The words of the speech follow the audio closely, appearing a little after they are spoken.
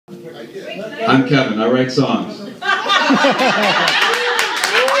I'm Kevin, I write songs.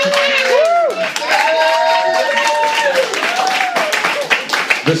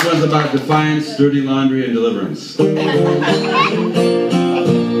 This one's about defiance, dirty laundry, and deliverance. I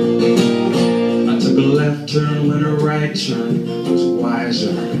took a left turn when a right turn was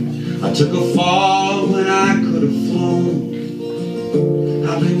wiser. I took a fall when I could have flown.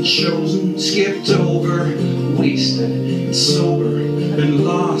 I've been chosen, skipped over, wasted and sober, been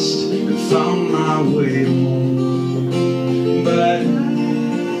lost and found my way home. But I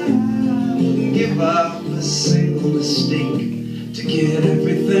wouldn't give up a single mistake to get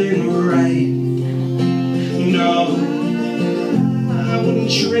everything right. No, I wouldn't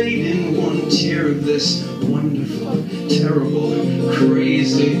trade in one tear of this wonderful, terrible,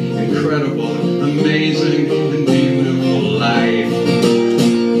 crazy, incredible, amazing, and beautiful life.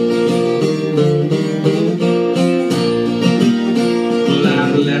 Well,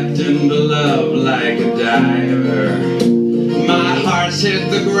 I've leapt into love like a diver. My heart's hit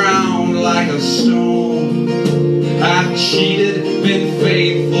the ground like a stone. I've cheated, been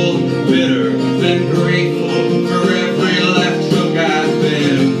faithful, bitter, been grateful for every left hook I've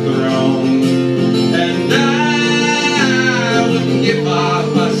been thrown. And I wouldn't give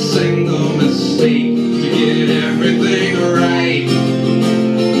up a single mistake to get everything right.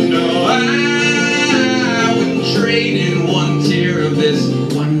 No, I wouldn't trade in one tear of this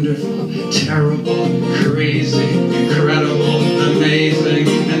wonderful, terrible, crazy, incredible, amazing,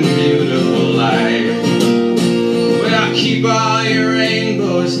 and beautiful life. Keep all your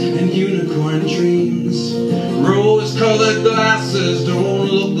rainbows and unicorn dreams. Rose-colored glasses don't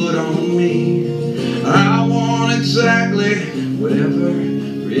look good on me. I want exactly whatever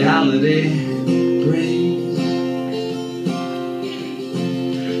reality brings.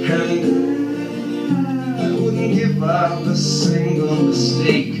 And I wouldn't give up a single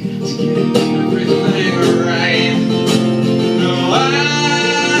mistake to get everything right. No,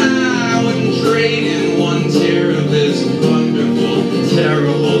 I wouldn't trade in one tear of this wonderful,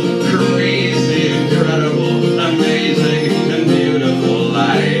 terrible, crazy, incredible, amazing, and beautiful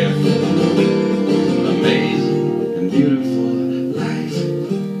life. Amazing and beautiful life.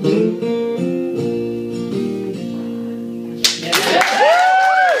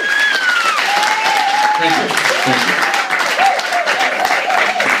 Thank you. Thank you.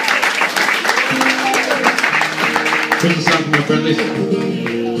 Here's a song from my friend Lisa.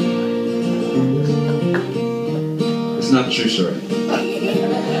 Not a true story.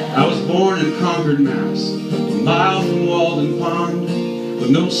 I was born in Concord, Mass, a mile from Walden Pond, with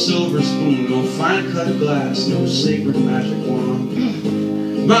no silver spoon, no fine cut glass, no sacred magic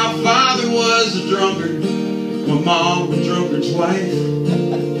wand. My father was a drunkard, my mom a drunkard's wife,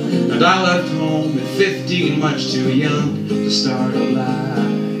 and I left home at 15, much too young to start a life.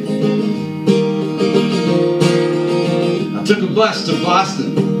 I took a bus to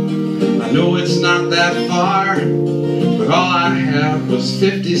Boston. I know it's not that far, but all I had was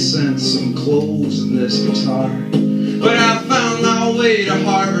 50 cents, some clothes, and this guitar. But I found my way to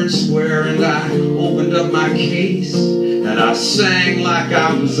Harvard Square, and I opened up my case, and I sang like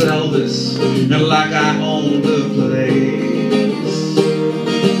I was Elvis, and like I owned the place.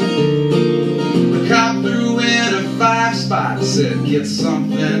 The cop threw in a 5-spot, said, get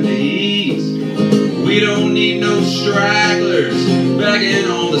something to eat. We don't need no stragglers begging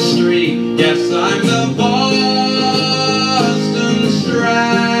on the street. Yes, I'm the Boston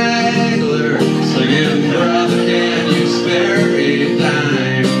straggler, singing, brother, can you spare a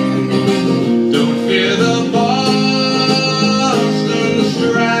dime? Don't fear the Boston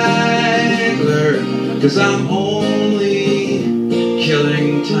straggler, 'cause I'm only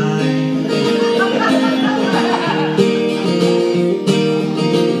killing time.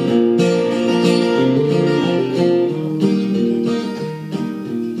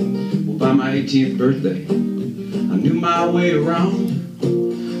 By my 18th birthday, I knew my way around.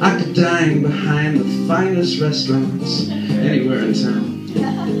 I could dine behind the finest restaurants anywhere in town.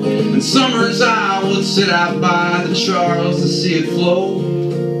 In summers I would sit out by the Charles to see it flow,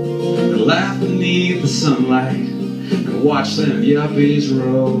 and laugh beneath the sunlight and watch them yuppies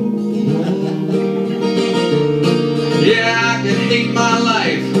roll. Yeah, I could hate my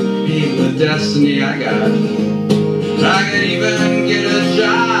life, hate the destiny I got. I could even get a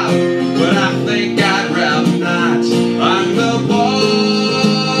job, but I think I'd rather not. I'm the Boston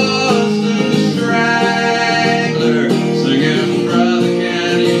straggler, singing, brother,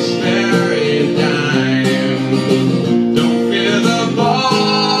 can you spare a dime? Don't fear the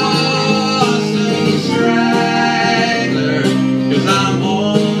Boston straggler, 'cause I'm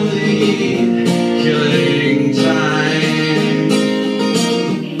only killing time.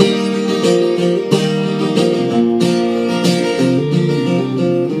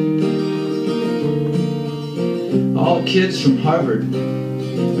 kids from Harvard,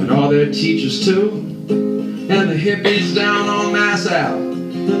 and all their teachers too, and the hippies down on Mass Ave,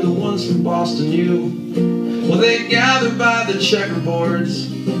 and the ones from Boston U. Well, they gather by the checkerboards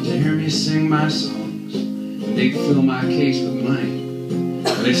to hear me sing my songs. They'd fill my case with money, and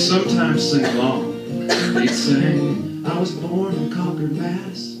they sometimes sing along. They'd sing, I was born in Concord,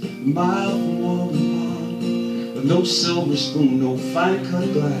 Mass, a mile from Walden Pond, with no silver spoon, no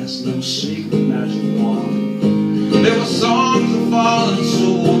fine-cut glass, no secret magic wand. There were songs of fallen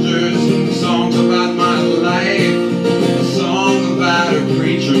soldiers, songs about my life, a song about a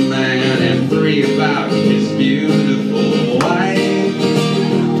preacher man, and three about his beautiful wife.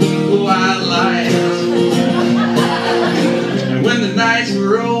 White lights. And when the nights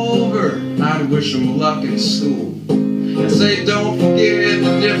were over, I'd wish them luck in school and say, don't forget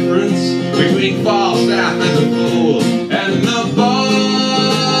the difference between Falstaff and the fool. And the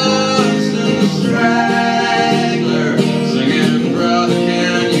Boston straggler singing, brother,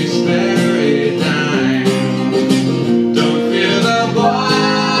 can you spare a dime? Don't fear the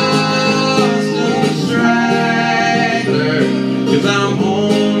Boston straggler, 'cause I'm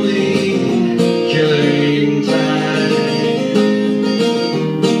only killing time.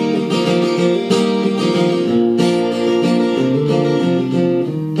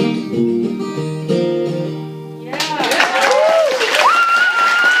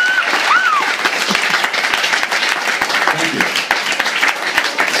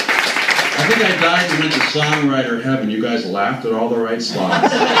 I think I died and went to songwriter heaven. You guys laughed at all the right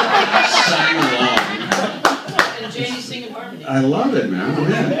spots. Sang along. And Jamie singing harmony. I love it, man.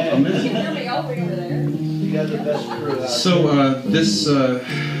 I'm in. You can hear me over there. You got the best crew out. So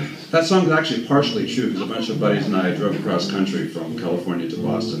that song is actually partially true, because a bunch of buddies and I drove across country from California to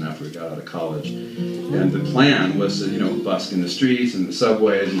Boston after we got out of college. And the plan was to, busk in the streets and the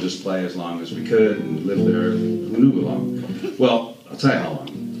subways and just play as long as we could and live there. Who knew how long? Well, I'll tell you how long.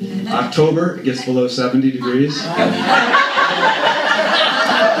 October, it gets below 70 degrees. Here we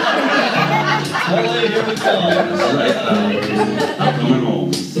go. That's right. I'm coming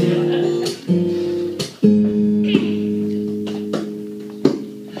home.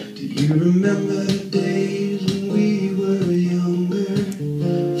 Do you remember the days when we were younger,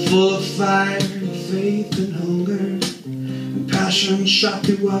 full of fire and faith and hunger, and passion shot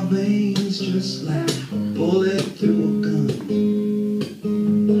through our veins just like a bullet through a gun?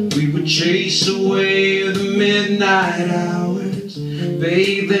 We would chase away the midnight hours,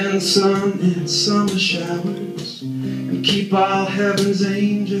 bathe in sun and summer showers, and keep all heaven's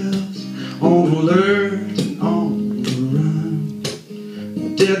angels on alert and on the run.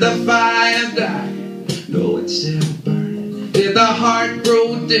 Did the fire die? No, it's still burning. Did the heart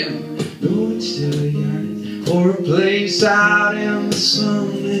grow dim? No, it's still yearning for a place out in the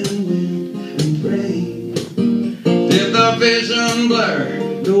sun and wind and rain. Did the vision blur?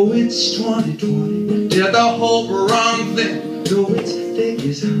 No, it's 2020. Did the hope run thin? No, it's thick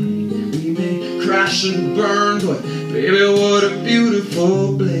as honey. We may crash and burn, but baby, what a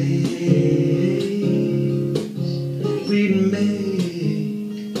beautiful blaze we'd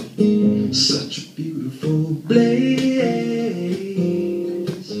make. Such a beautiful blaze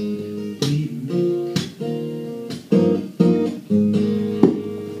we'd make.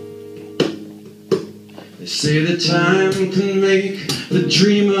 They say that time can make the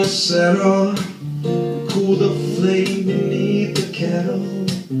dreamer settle, cool the flame beneath the kettle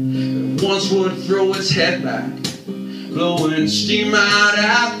that once would throw its head back, blowing steam out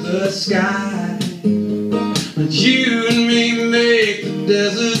at the sky. But you and me make the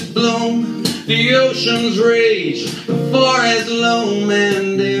desert bloom, the oceans rage, the forest loam,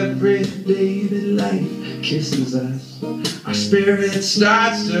 and every day that life kisses us, our spirit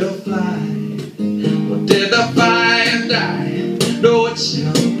starts to fly. Well, did the fire die? No, it's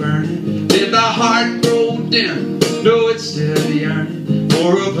still burning. Did the heart grow dim? No, it's still yearning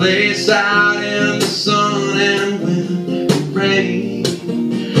for a place out in the sun and wind and rain.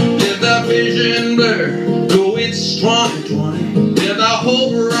 Did the vision blur? No, it's 2020. Did the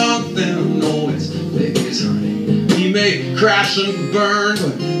hope run thin? No, it's thick as honey. We may crash and burn,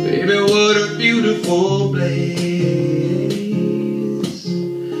 but baby, what a beautiful blaze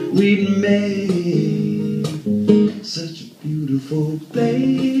we'd make. Such a beautiful place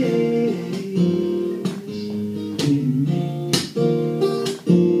we make.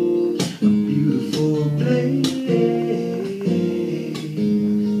 A beautiful place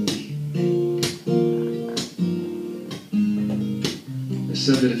They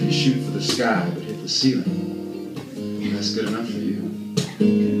said that if you shoot for the sky but hit the ceiling, that's good enough for you.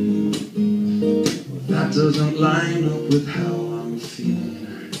 Well, that doesn't line up with how I'm feeling.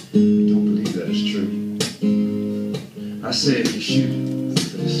 I don't believe that is true. I I say if you shoot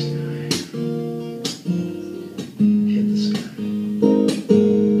for the sky, hit the sky.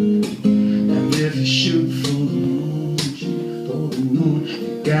 And if you shoot for the moon,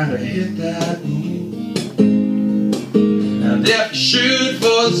 you gotta hit that moon. And if you shoot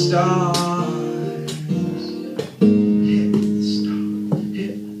for the stars, hit the stars,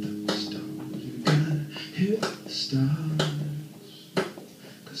 hit the stars. You gotta hit the stars.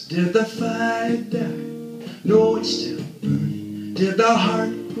 'Cause did the fire die? No, it's still burning. Did the heart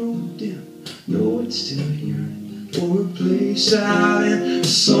grow dim? No, it's still yearning for a place out in the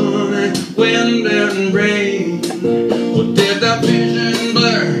sun and wind and rain. Well, did the vision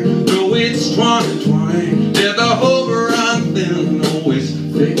blur? No, it's 2020. Did the hope run thin? No, it's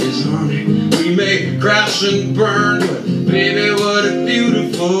thick as honey. We may crash and burn, but baby, what a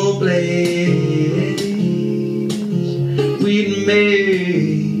beautiful place we'd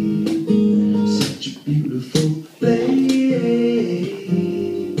made. Such a beautiful place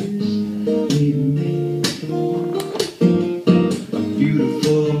we'd made. A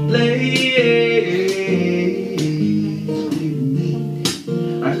beautiful place we'd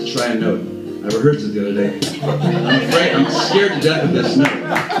made. I have to try a note. I rehearsed it the other day. I'm scared to death of this note.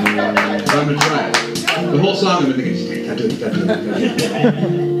 But I'm gonna try it. The whole song I've been thinking, gotta do it, gotta do it, gotta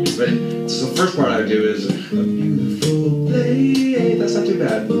do it. Ready? So the first part I do is a beautiful place. That's not too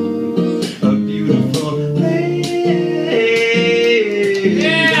bad. A beautiful place.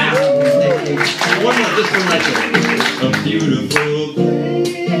 Yeah! One more, just one right there. A beautiful place.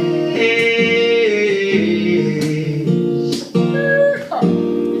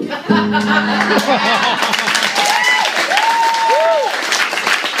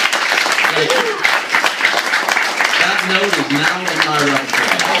 That note is now in my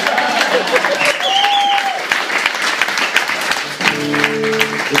repertoire.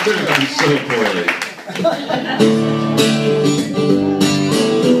 It could have gone so poorly.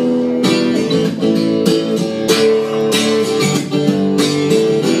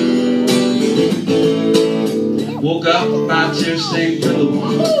 Woke up about tear-stained pillow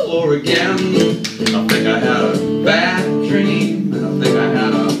on the floor again. I think I had a bad dream, and I think I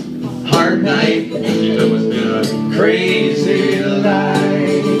had a hard night. You know, it's been a crazy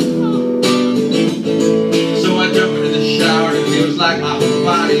life. So I jump into the shower and it feels like my whole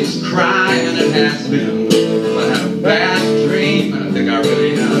body's crying. It has been. I had a bad dream, and I think I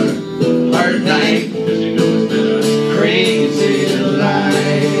really had a hard night. Cause you know it's been a crazy life.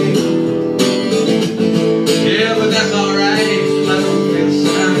 Yeah, but that's alright. I don't feel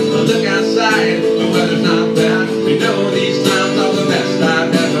sad. I look outside, the weather's not bad. You know these times are the best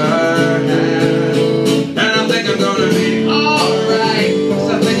I've ever had. And I think I'm gonna be alright. 'Cause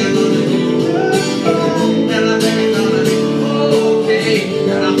I think I'm gonna do just fine. And I think I'm gonna be okay.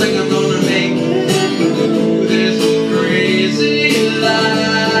 And I think I'm gonna make it through this crazy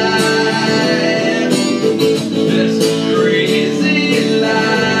life. This crazy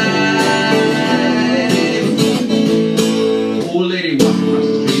life. Old lady walking across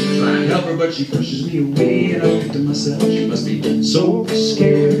the street, trying to help her, but she pushes me away. And I think to myself, she must be so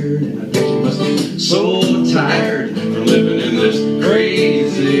scared, and I think she must be so tired from living in this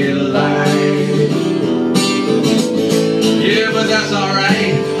crazy life. Yeah, but that's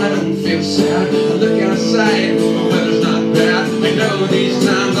alright. I don't feel sad. I look outside, the weather's not bad. I know these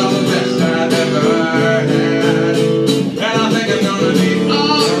times are the best I've ever had. And I think I'm gonna be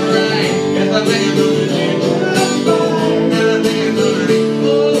alright. Yes, I think I'm gonna do just fine. And I think I'm gonna be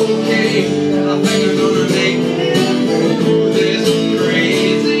okay. And I think I'm gonna make it through this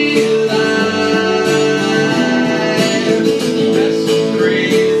crazy life. This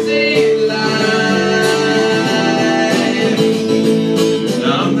crazy life.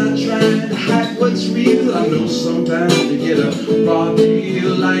 Now I'm not trying to hide what's real. I know sometimes to get a raw deal.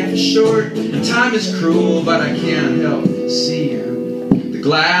 Life is short and time is cruel, but I can't help seeing the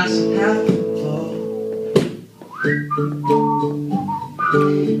glass half full.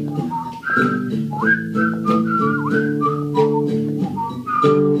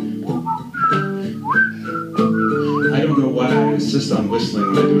 I don't know why I insist on whistling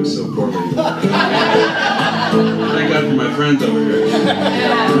when I do it so poorly. Thank God for my friends over here in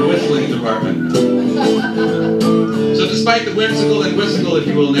the whistling department. So despite the whimsical and whimsical, if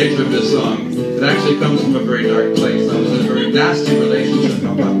you will, nature of this song, it actually comes from a very dark place. I was in a very nasty relationship.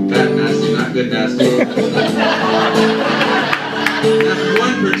 I'm not bad nasty, not good nasty. After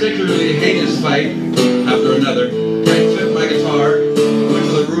one particularly heinous fight after another, I took my guitar, went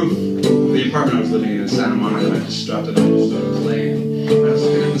to the roof of the apartment I was living in Santa Monica, and I just dropped it and I just started playing. And I was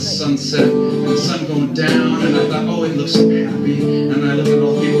looking at the sunset and the sun going down, and I thought, oh, it looks so happy. And I looked at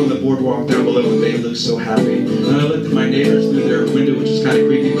all the people on the boardwalk down below, and they looked looked so happy. And I looked at my neighbors through their window, which was kind of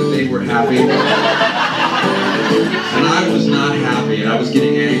creepy, but they were happy. And I was not happy, and I was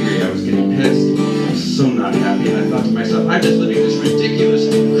getting angry, I was getting pissed. I was so not happy, and I thought to myself, I'm just living this ridiculous,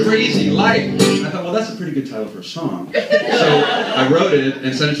 crazy life. And I thought, well, that's a pretty good title for a song. So I wrote it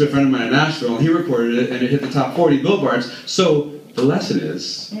and sent it to a friend of mine in Nashville, and he recorded it, and it hit the top 40 billboards. So the lesson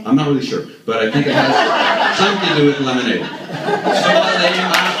is, I'm not really sure, but I think it has something to do with lemonade. So I lay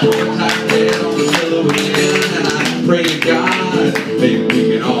my poor tired head on the pillow again, and I pray to God, maybe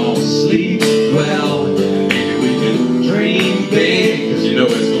we can all sleep well, maybe we can dream big, cause you know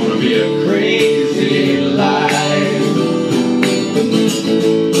it's gonna be a crazy life.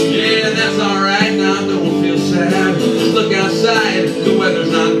 Yeah, that's alright now, don't feel sad, just look outside, the weather's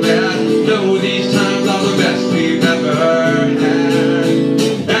not bad, no, these times are the best we've ever had,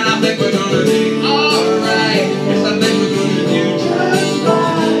 and I think we're gonna be alright, yes, I think we're gonna do just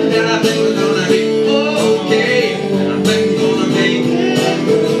fine, and I think we're gonna be okay, and I think we're gonna make it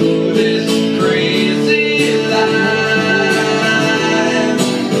through this crazy life,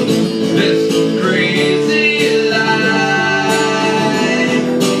 this crazy life,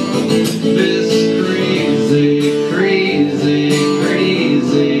 this crazy, crazy,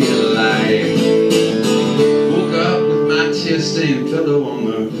 crazy life. Woke up with my tear-stained pillow on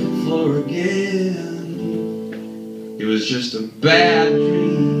the floor again. It was just a bad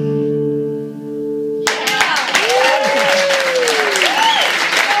dream.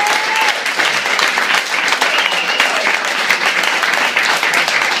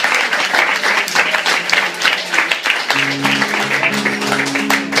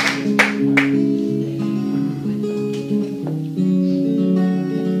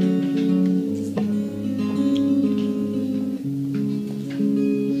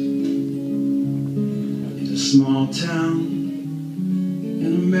 Small town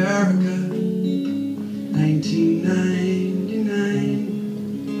in America,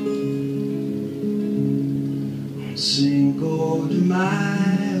 1999. On Cinco de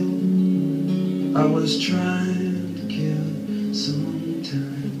Mayo, I was trying to kill some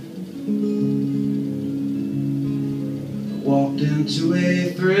time. I walked into a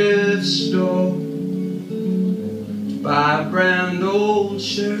thrift store to buy a brand old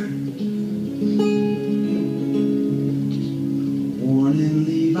shirt, in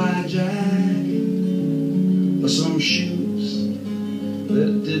Levi jacket, or some shoes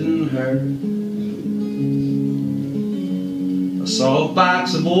that didn't hurt. I saw a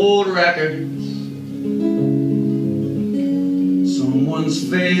box of old records, someone's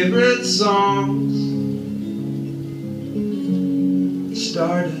favorite songs,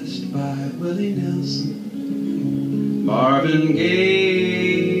 Stardust by Willie Nelson, Marvin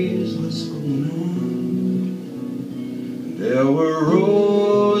Gaye's What's Going On. There were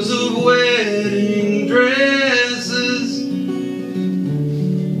rows of wedding dresses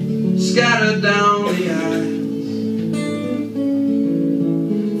scattered down the aisles,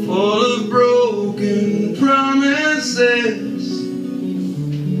 full of broken promises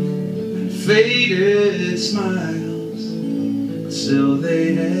and faded smiles, but still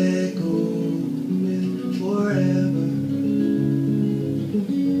they echo with forever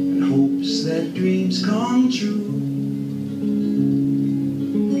and hopes that dreams come true.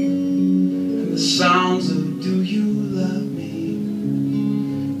 Sounds of do you love me,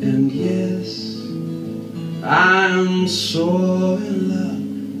 and yes, I'm so in love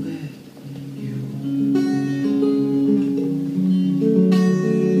with you.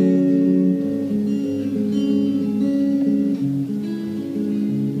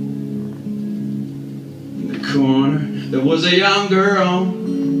 In the corner there was a young girl,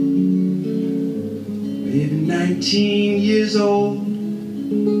 maybe 19 years old,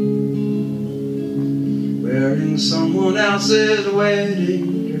 wearing someone else's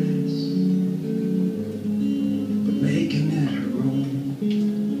wedding dress, but making it her own.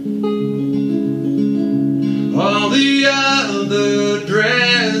 All the other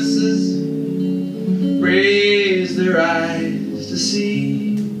dresses raised their eyes to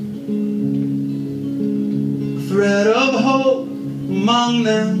see a thread of hope among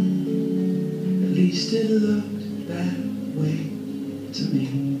them. At least it looked that way to me.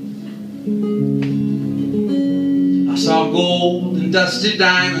 I saw gold and dusty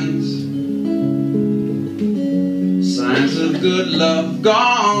diamonds, signs of good love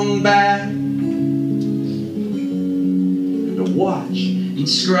gone bad, and a watch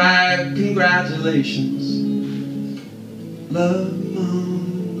inscribed congratulations, love,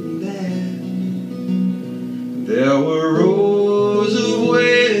 mom, and dad. There were rows of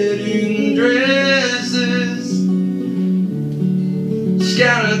wedding dresses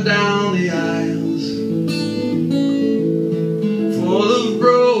scattered down the aisles,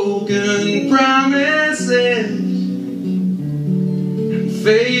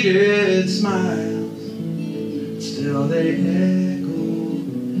 faded smiles, still they echo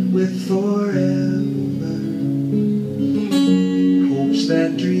with forever. Hopes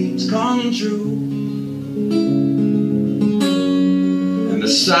that dreams come true, and the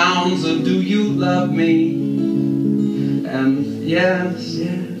sounds of do you love me? And yes,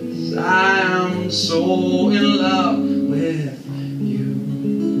 yes, I am so in love with you.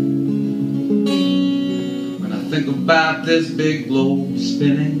 When I think about this big globe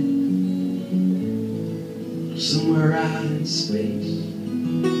spinning somewhere out in space,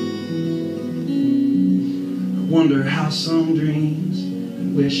 I wonder how some dreams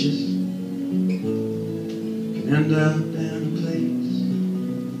and wishes can end up in a place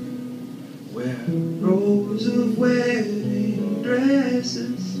where rows of wedding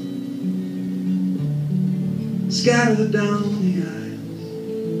dresses scatter down the aisles,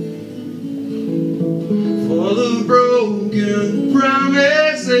 full of broken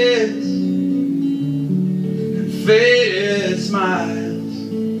promises and faded smiles,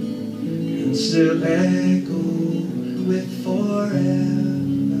 and still echo with forever,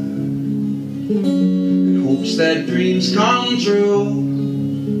 and hopes that dreams come true,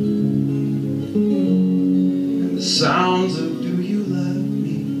 and the sounds of do you love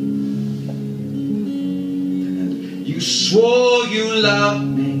me? And you swore you loved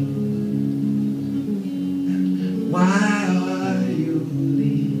me, and why are you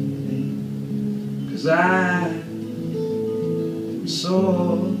leaving? 'Cause I'm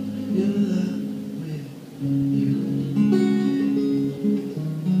so in love with you.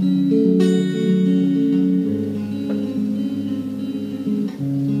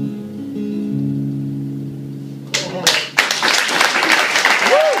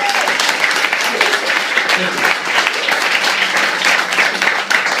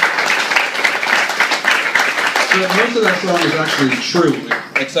 So most of that song is actually true,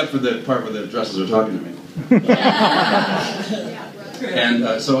 except for the part where the dresses are talking to me. And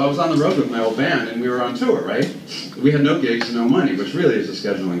so I was on the road with my old band, and we were on tour, right? We had no gigs and no money, which really is a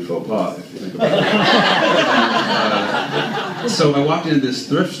scheduling faux pas, if you think about it. So I walked into this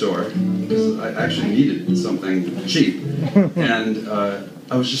thrift store, because I actually needed something cheap, and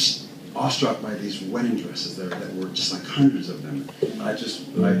I was just awestruck by these wedding dresses that were just like hundreds of them. I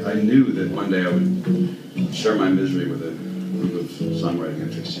knew that one day I would share my misery with a group of songwriting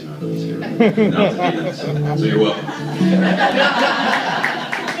aficionados here in Altadena, so you're welcome.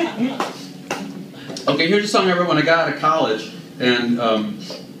 Okay, here's a song I wrote when I got out of college, and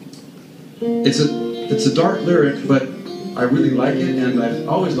it's a dark lyric, but I really like it, and I've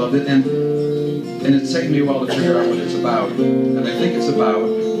always loved it, and it's taken me a while to figure out what it's about, and I think it's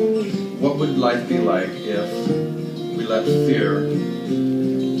about what would life be like if we let fear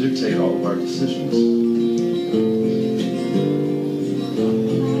dictate all of our decisions.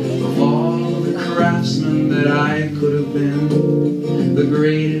 Of all the craftsmen that I could have been, the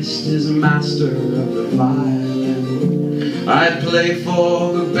greatest is a master of the violin. I'd play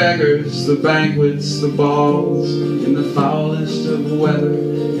for the beggars, the banquets, the balls, in the foulest of weather,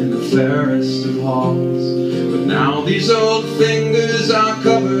 in the fairest of halls. But now these old fingers are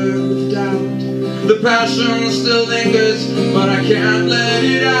covered with doubt. The passion still lingers, but I can't let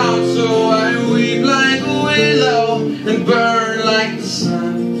it out. So I weep like a willow and burn like the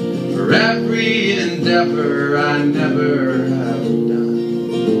sun for every endeavor I never have done.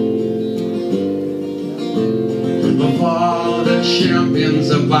 Of all the champions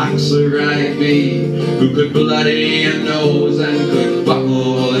a boxer I'd be, who could bloody a nose and could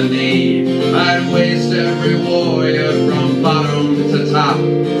buckle a knee. I'd waste every warrior from bottom to top,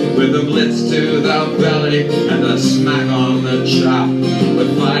 with a blitz to the belly and a smack on the chop. But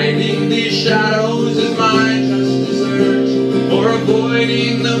fighting these shadows is my just desert, or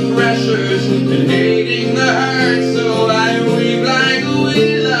avoiding the pressures and hating the hurt. So I weep like a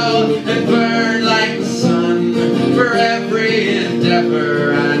willow and burn like the sun for every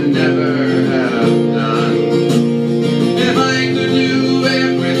endeavor I never have done. If I could do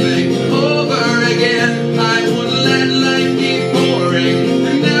everything over again, I would let life keep pouring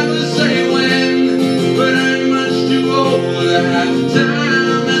and never say when. But I'm much too old to have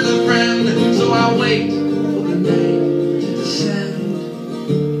time as a friend, so I wait for the night to descend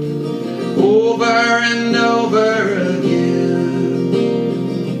over and over again.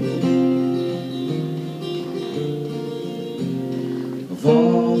 Of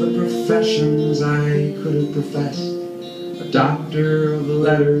all the professions I could have professed, a doctor of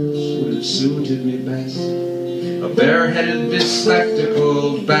letters would have suited me best. A bareheaded,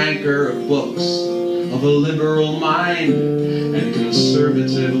 bespectacled banker of books, of a liberal mind and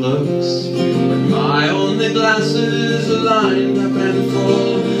conservative looks. But my only glasses are lined up and full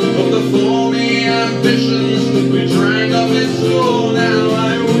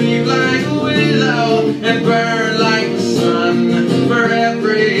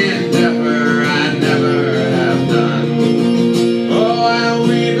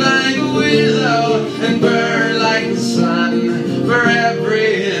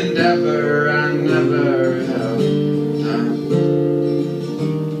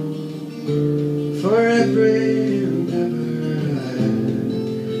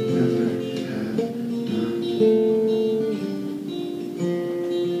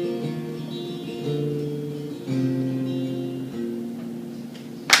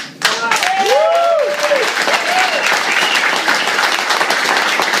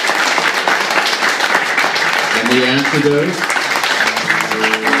The antidote.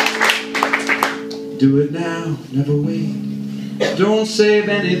 Do it now, never wait. Don't save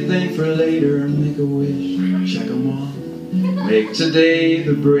anything for later. Make a wish, check them off. Make today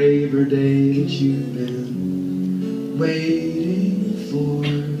the braver day that you've been waiting for.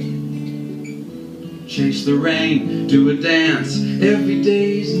 Chase the rain, do a dance. Every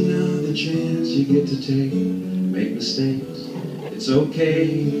day's another chance you get to take. Make mistakes, it's okay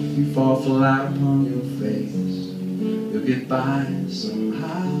if you fall flat upon your face. You'll get by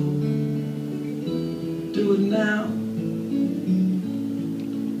somehow. Do it now.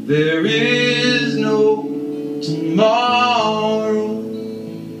 There is no tomorrow.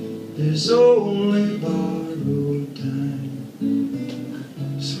 There's only borrowed time.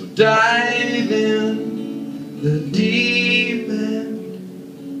 So dive in the deep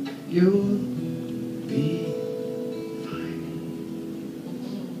end. You'll be fine.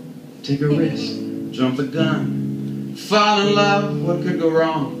 Take a risk, jump the gun, fall in love. What could go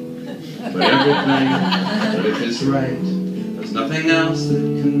wrong? But everything, but if it's right, there's nothing else that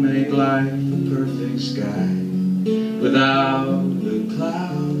can make life the perfect sky without the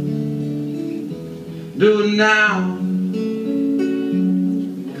cloud. Do it now.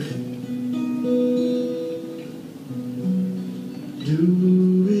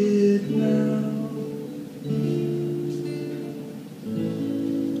 Do it now.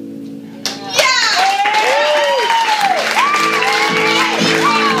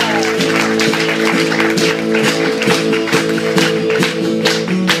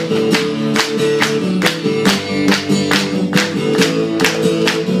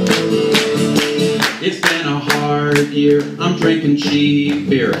 It's been a hard year, I'm drinking cheap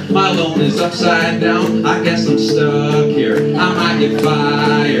beer. My loan is upside down, I guess I'm stuck here. I might get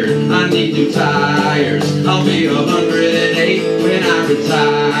fired, I need new tires. I'll be 108 when I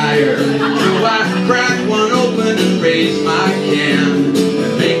retire. So I crack one open and raise my can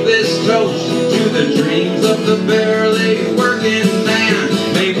and make this toast to the dreams of the barely working man.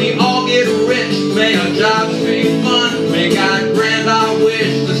 May we all get rich, may our jobs be fun. May God grant our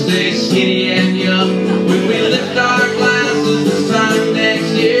wish to stay skinny and young. When we lift our glasses this time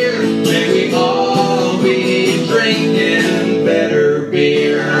next year, may we all be drinking better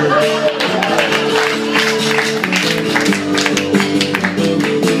beer.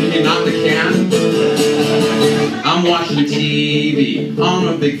 You knock the can. I'm watching TV on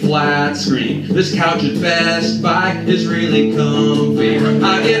a big flat screen. This couch at Best Buy is really comfy.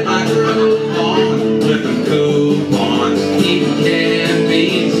 I get my groove on, flipping coupons, eating canned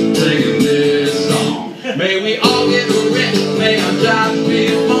beans, singing this song. May we all get rich, may our jobs be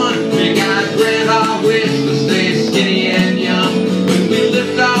fun. May God grant our wish to stay skinny and young. When we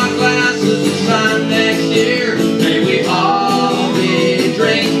lift our glasses this time next year, may we all be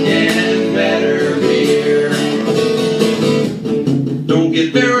drinking better beer. Don't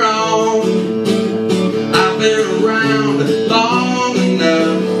get me wrong, I've been around long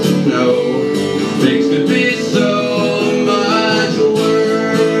enough to know things could be so much worse.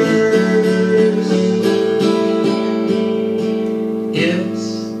 It's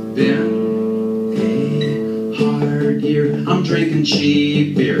been a hard year, I'm drinking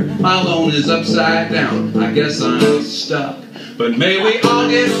cheap beer. My loan is upside down, I guess I'm stuck. But may we all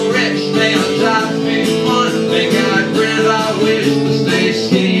get rich, may our jobs be fun. May God grant our wish to stay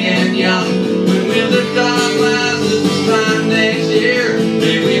skinny and young. When we lift our glasses this time next year,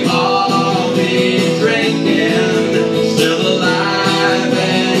 may we all be drinking, still alive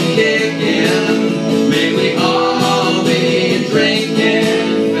and kicking. May we all be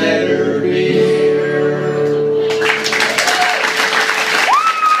drinking better beer.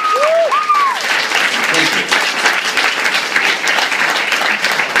 Thank you.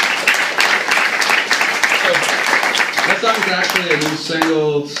 That song is actually a new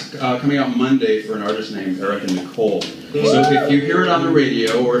single coming out Monday for an artist named Eric and Nicole. So if you hear it on the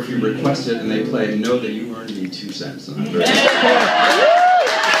radio or if you request it and they play, know that you earned me 2 cents. And I'm very If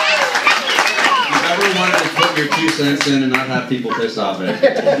you ever wanted to put your 2 cents in and not have people pissed off at you.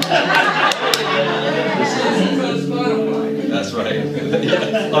 That's right.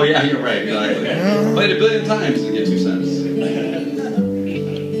 Oh yeah, you're right, exactly. Played 1 billion times to get 2 cents.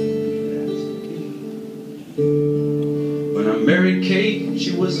 When I married Kate,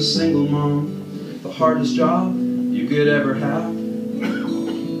 she was a single mom. The hardest job you could ever have.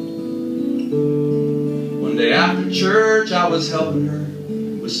 One day after church, I was helping her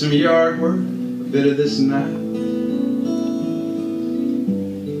with some yard work, a bit of this and that.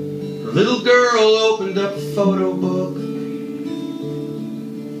 Her little girl opened up a photo book.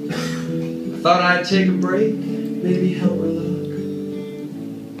 I thought I'd take a break, maybe help her look.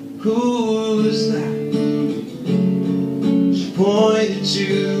 Who's that? pointed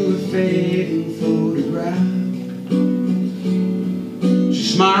to a fading photograph. She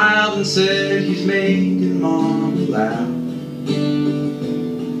smiled and said, he's making Mama laugh.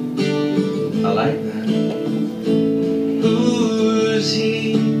 I like that. Who's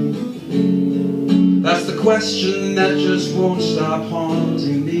he? That's the question that just won't stop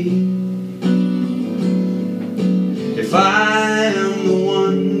haunting me. If I am the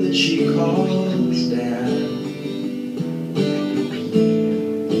one that she calls Dad,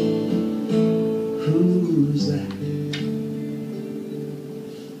 who's that?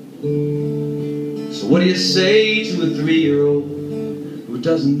 So what do you say to a 3-year-old who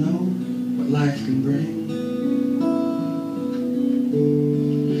doesn't know what life can bring?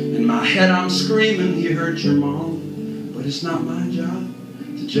 In my head I'm screaming, you hurt your mom, but it's not my job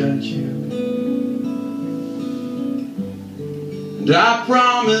to judge you. And I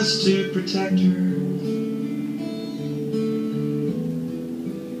promise to protect her,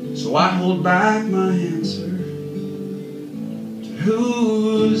 so I hold back my answer to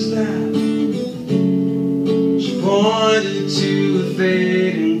who's that. She pointed to a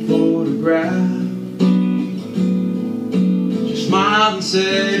fading photograph. She smiled and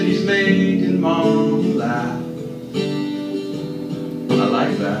said, he's making Mom laugh. I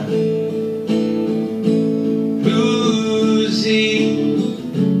like that. Who's he?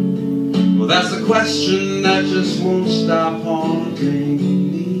 Well, that's the question that just won't stop haunting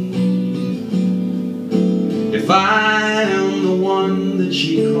me. If I am the one that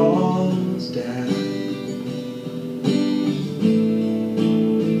she calls Dad,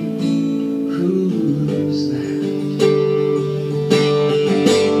 who's that?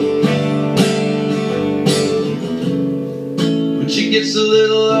 When she gets a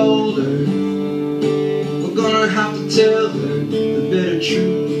little older, we're gonna have to tell her the bitter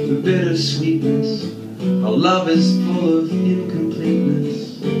truth, the bitter sweetness. Our love is full of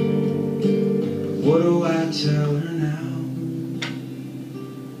incompleteness. But what do I tell her now?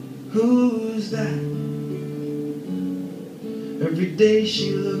 Who's that? Every day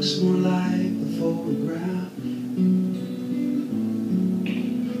she looks more like the photograph.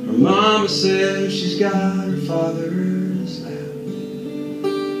 Her mama says she's got her father's laugh.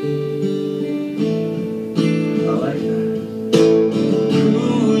 I like that.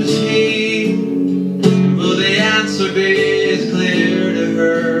 Who's he? Will the answer be as clear to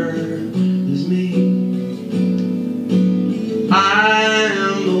her as me? I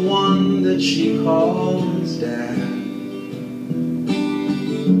am the one that she calls Dad.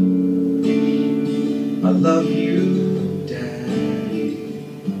 I love you, Daddy.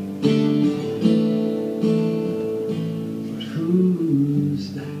 But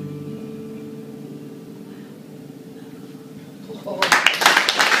who's that?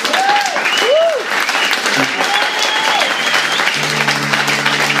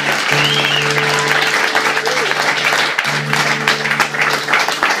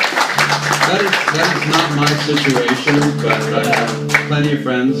 That is not my situation, but I have plenty of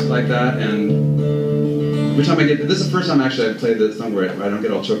friends like that, and every time I get, this is the first time actually I've played this song where I don't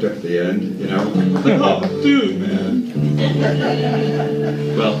get all choked up at the end, you know? Like, oh, dude, man.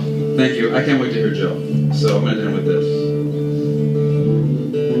 Well, thank you. I can't wait to hear Jill. So I'm going to end with this.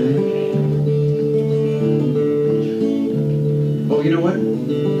 Oh, you know what?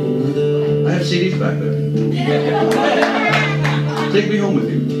 I have CDs back there. Take me home with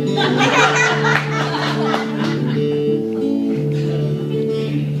you.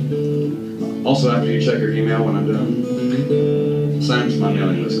 Also, after you check your email when I'm done, sign up to my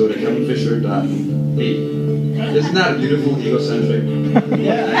mailing list. Go to kevinfisher.me. Isn't that a beautiful egocentric?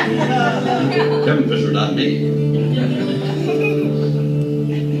 kevinfisher.me.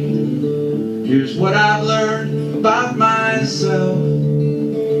 Here's what I've learned about myself.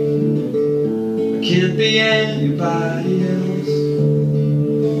 I can't be anybody else.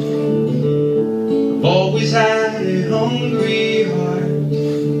 I've always had a hungry heart,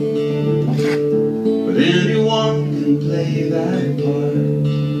 but anyone can play that part.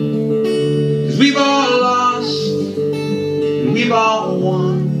 'Cause we've all lost and we've all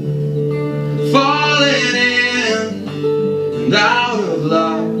won, falling in and out of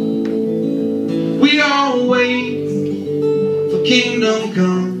love. We all wait for kingdom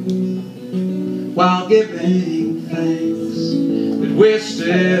come, while giving thanks that we're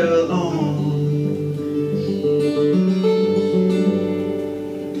still on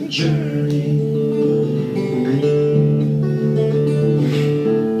the journey.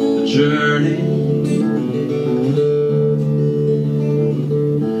 The journey.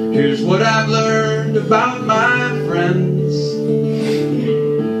 Here's what I've learned about my friends.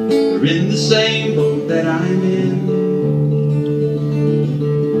 They're in the same boat that I'm in.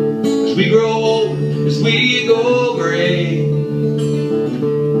 go gray.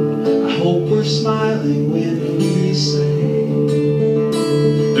 I hope we're smiling when we say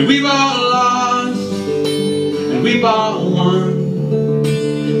that we've all lost and we've all won,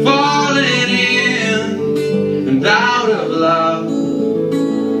 falling in and out of love.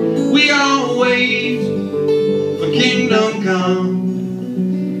 We all wait for kingdom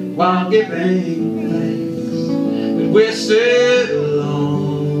come while giving thanks that we're still on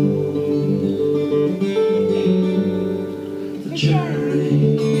the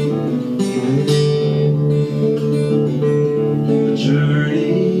journey. The journey.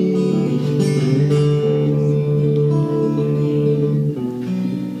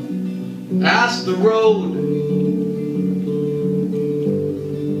 Ask the road,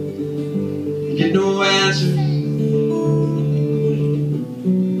 you get no answers.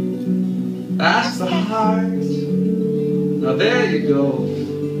 Ask the heart, now there you go.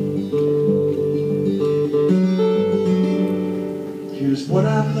 Here's what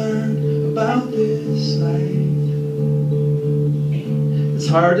I've learned about this life. It's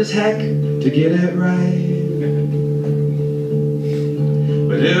hard as heck to get it right,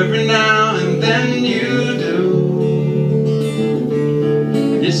 but every now and then you do.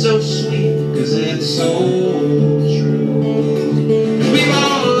 It's so sweet, 'cause it's so true. We've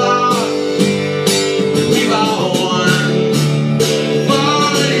all lost, we've all won,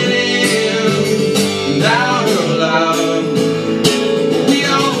 falling in and out of love. We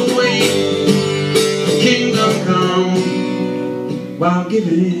all wait for kingdom come while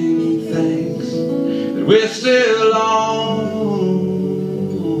giving thanks that we're still on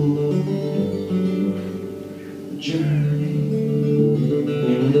the journey.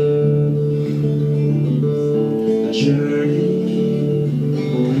 The journey.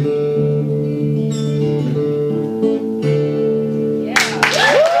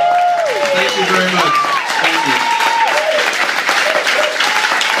 Thank you very much. Thank you.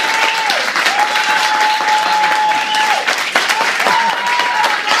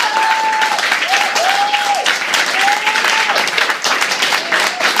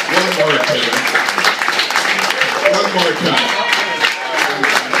 One more time. One more time.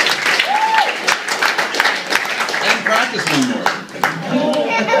 And practice one more.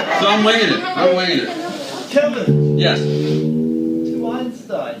 So I'm winging it. I'm winging it. Kevin, Yes. to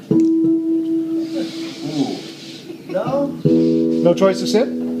Einstein. Ooh. No? No choice to sit?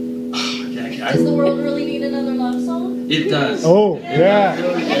 Does the world really need another love song? It does. Oh, yeah.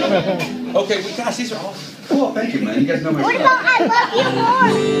 Okay, well, gosh, these are all cool. Thank you, man. You guys know my What stuff. about I love you more?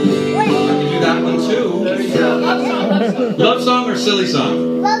 I can do that one too. There you go. Love song, love song. Love song or silly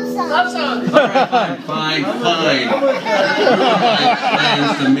song? Love song. Love song. All right, fine. My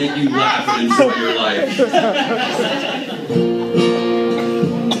plans to make you laugh and enjoy your life.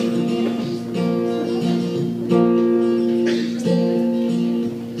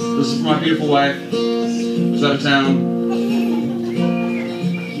 This is for my beautiful wife, who's out of town.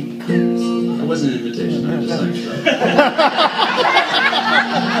 That wasn't an invitation, I'm just saying stuff.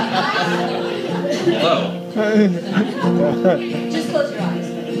 Hello. Just close your eyes.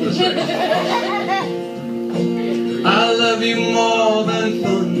 I love you more than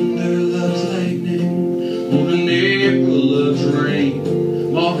thunder loves lightning, more than April loves rain,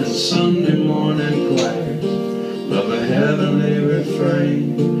 more than Sunday morning choirs love a heavenly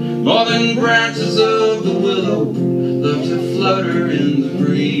refrain, more than branches of the willow love to flutter in the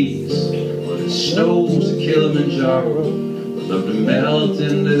breeze, more than snows of Kilimanjaro love to melt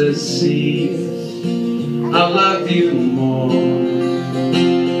into the sea. I love you more.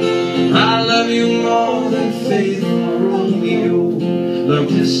 I love you more than faithful Romeo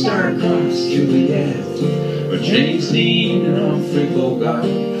loved his star-crossed Juliet, or James Dean and Humphrey Bogart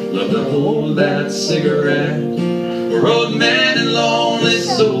loved to hold that cigarette, or old men and lonely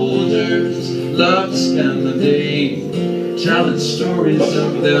soldiers loved to spend the day telling stories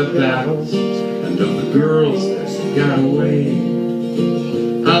of their battles and of the girls that got away.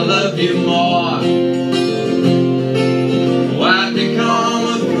 I love you more. Oh, I'd become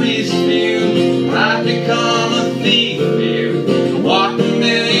a priest for you, I'd become a thief for you, walk a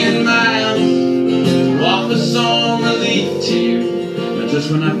million miles, offer some relief to you. But just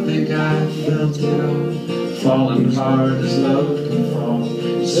when I think I felt it all, falling hard as love can fall,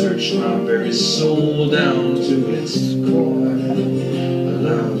 search my very soul down to its core. I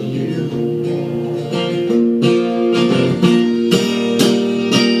love you.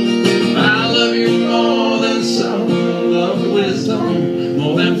 I love you more than Solomon loved wisdom,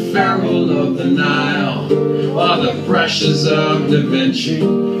 more than Pharaoh loved the Nile, or the brushes of Da Vinci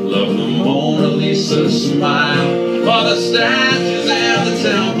loved the Mona Lisa. face a smile. All the statues and the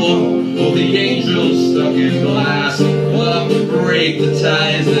temple, all the angels stuck in glass, love to break the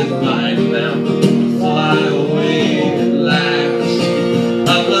ties that bind them, fly away at last.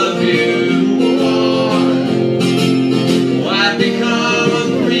 I love you more. Oh, I'd become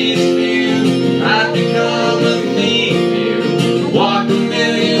a priest for you, I'd become a thief for you, walk a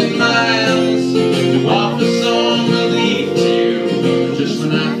million miles to offer some relief to you. Just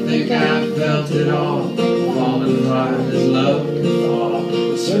when I think I felt it all, falling hard as love can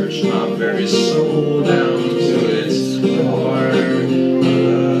fall, search my very soul down to its core. I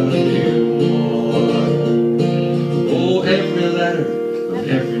love you more. Oh, every letter of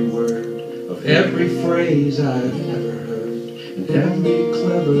every word, of every phrase I've ever heard, and every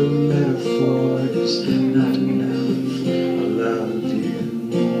clever metaphor is not enough. I love you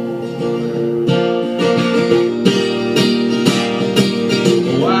more.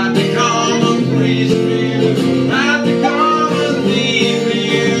 Oh, I'd become a priest for you, I'd become a thief for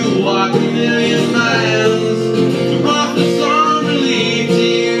you, walk a million miles to offer some relief to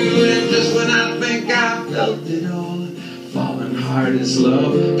you. And just when I think I felt it all, falling hard as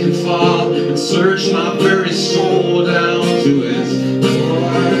love can fall, and search my very soul down to its